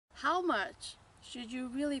How much should you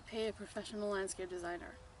really pay a professional landscape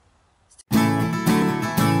designer?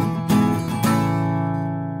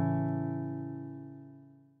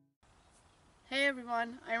 Hey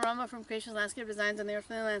everyone, I'm Rama from Creations Landscape Designs on the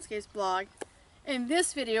Earthly Landscapes blog. In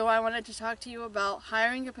this video, I wanted to talk to you about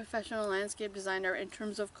hiring a professional landscape designer in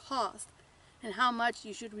terms of cost and how much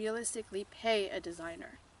you should realistically pay a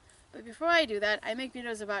designer. But before I do that, I make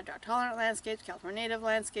videos about drought-tolerant landscapes, California native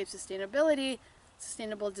landscapes, sustainability,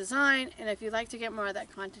 sustainable design, and if you'd like to get more of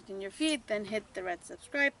that content in your feed, then hit the red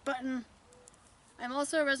subscribe button. I'm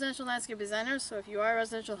also a residential landscape designer, so if you are a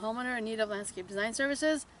residential homeowner in need of landscape design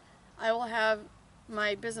services, I will have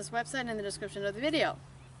my business website in the description of the video.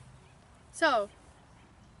 So,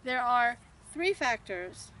 there are 3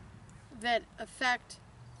 factors that affect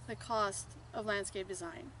the cost of landscape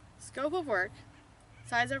design: scope of work,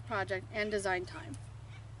 size of project, and design time.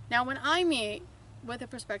 Now, when I meet with a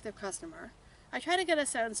prospective customer, I try to get a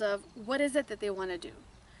sense of what is it that they want to do.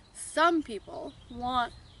 Some people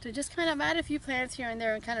want to just kind of add a few plants here and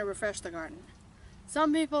there and kind of refresh the garden.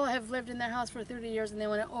 Some people have lived in their house for 30 years and they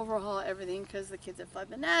want to overhaul everything because the kids have fled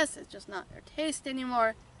the nest. It's just not their taste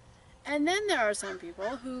anymore. And then there are some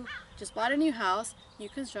people who just bought a new house, new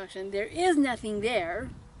construction, there is nothing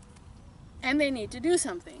there, and they need to do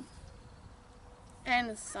something.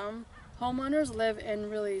 And some homeowners live in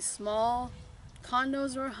really small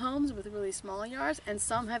condos or homes with really small yards, and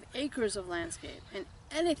some have acres of landscape and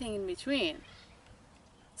anything in between.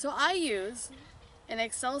 So I use an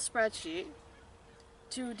Excel spreadsheet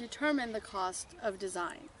to determine the cost of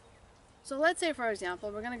design. So let's say, for example,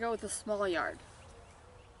 we're going to go with a small yard.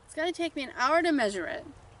 It's going to take me an hour to measure it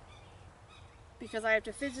because I have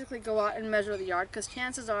to physically go out and measure the yard, because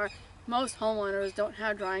chances are most homeowners don't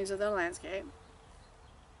have drawings of their landscape.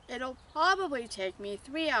 It'll probably take me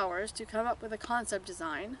 3 hours to come up with a concept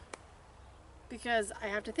design because I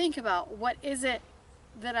have to think about what is it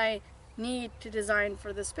that I need to design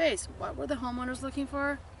for the space. What were the homeowners looking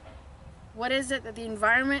for? What is it that the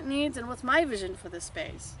environment needs, and what's my vision for the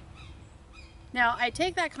space? Now, I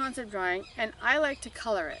take that concept drawing and I like to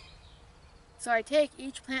color it. So I take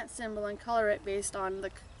each plant symbol and color it based on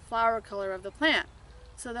the flower color of the plant.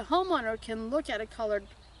 So the homeowner can look at a colored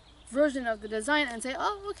version of the design and say,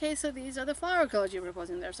 oh, okay, so these are the flower colors you're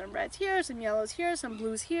proposing. There's some reds here, some yellows here, some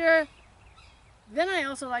blues here. Then I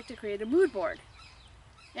also like to create a mood board.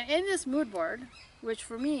 And in this mood board, which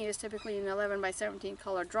for me is typically an 11 by 17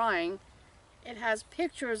 color drawing, it has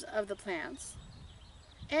pictures of the plants,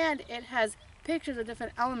 and it has pictures of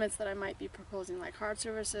different elements that I might be proposing, like hard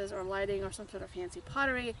surfaces or lighting or some sort of fancy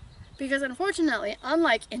pottery. Because unfortunately,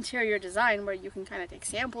 unlike interior design where you can kind of take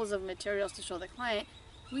samples of materials to show the client,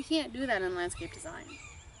 we can't do that in landscape design.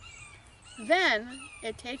 Then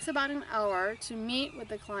it takes about an hour to meet with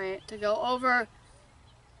the client to go over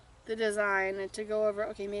the design and to go over,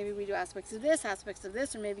 okay, maybe we do aspects of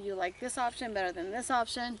this, or maybe you like this option better than this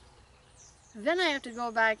option. Then I have to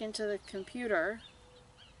go back into the computer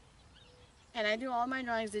and I do all my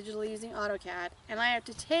drawings digitally using AutoCAD, and I have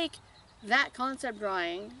to take that concept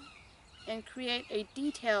drawing and create a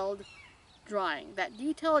detailed drawing. That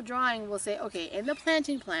detailed drawing will say, okay, in the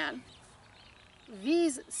planting plan,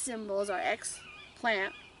 these symbols are X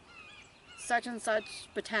plant, such and such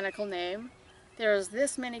botanical name. There's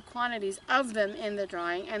this many quantities of them in the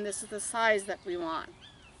drawing, and this is the size that we want.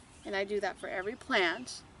 And I do that for every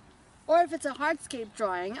plant. Or if it's a hardscape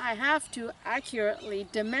drawing, I have to accurately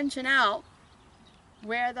dimension out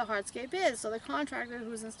where the hardscape is, so the contractor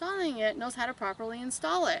who's installing it knows how to properly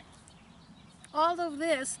install it. All of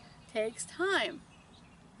this takes time.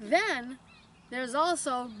 Then there's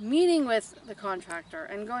also meeting with the contractor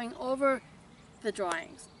and going over the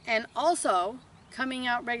drawings, and also coming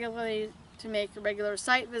out regularly to make regular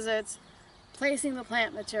site visits, placing the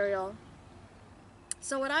plant material.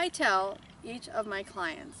 So what I tell each of my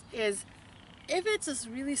clients is, if it's a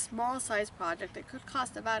really small size project, it could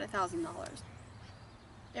cost about $1,000.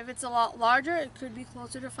 If it's a lot larger, it could be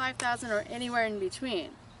closer to $5,000 or anywhere in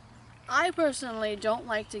between. I personally don't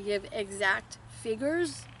like to give exact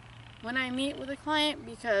figures when I meet with a client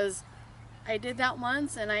because I did that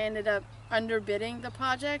once and I ended up underbidding the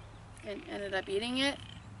project and ended up eating it.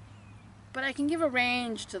 But I can give a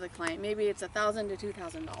range to the client. Maybe it's $1,000 to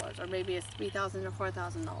 $2,000, or maybe it's $3,000 to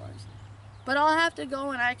 $4,000. But I'll have to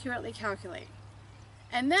go and accurately calculate.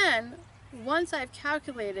 And then, once I've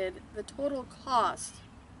calculated the total cost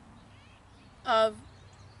of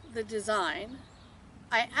the design,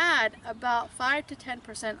 I add about 5 to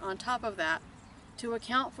 10% on top of that to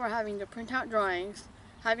account for having to print out drawings,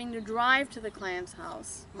 having to drive to the client's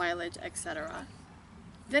house, mileage, etc.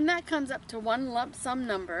 Then that comes up to one lump sum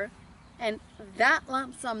number, And that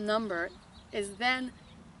lump sum number is then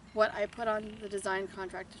what I put on the design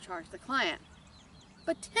contract to charge the client.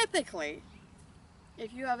 But typically,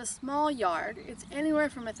 if you have a small yard, it's anywhere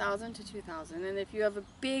from $1,000 to $2,000, and if you have a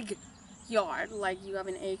big yard, like you have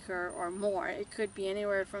an acre or more, it could be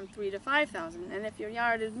anywhere from $3,000 to $5,000. And if your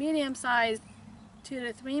yard is medium-sized, 2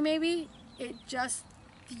 to 3 maybe,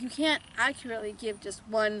 you can't accurately give just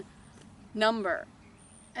one number.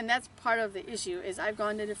 And that's part of the issue. Is I've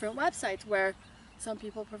gone to different websites where some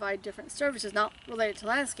people provide different services not related to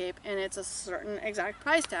landscape, and it's a certain exact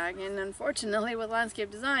price tag, and unfortunately with landscape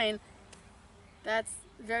design, that's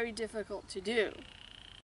very difficult to do.